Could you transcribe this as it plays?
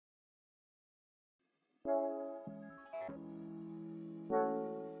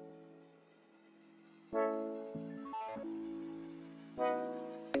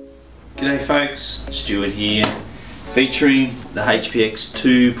G'day folks, Stuart here, featuring the HPX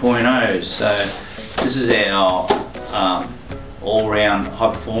 2.0. So this is our all-round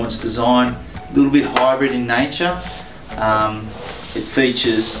high-performance design, a little bit hybrid in nature. It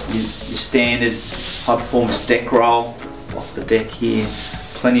features your standard high-performance deck roll off the deck here,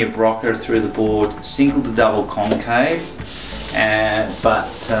 plenty of rocker through the board, single to double concave,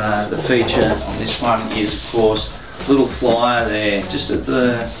 but the feature on this one is of course a little flyer there just at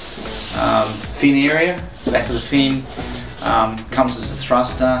the fin area, back of the fin. Comes as a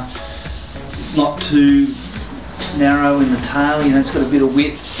thruster, not too narrow in the tail, you know, it's got a bit of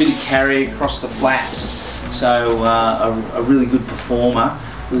width, a bit of carry across the flats, so a really good performer,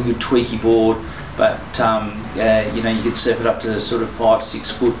 really good tweaky board. But you know, you could surf it up to sort of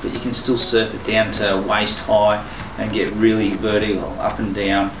 5-6 foot, but you can still surf it down to waist high and get really vertical, up and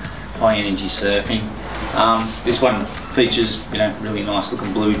down, high energy surfing. This one features, you know, really nice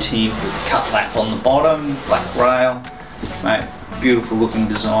looking blue tint with cut lap on the bottom, black rail, mate, beautiful looking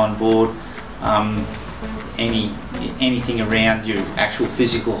design board. Anything around your actual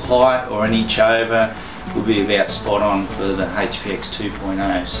physical height or an inch over will be about spot on for the HPX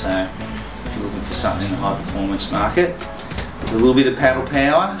 2.0. So if you're looking for something in the high performance market with a little bit of paddle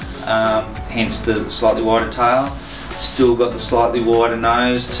power, hence the slightly wider tail, still got the slightly wider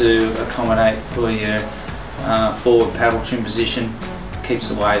nose to accommodate for your forward paddle trim position, keeps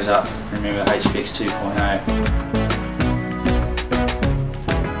the waves up. Remember HPX 2.0.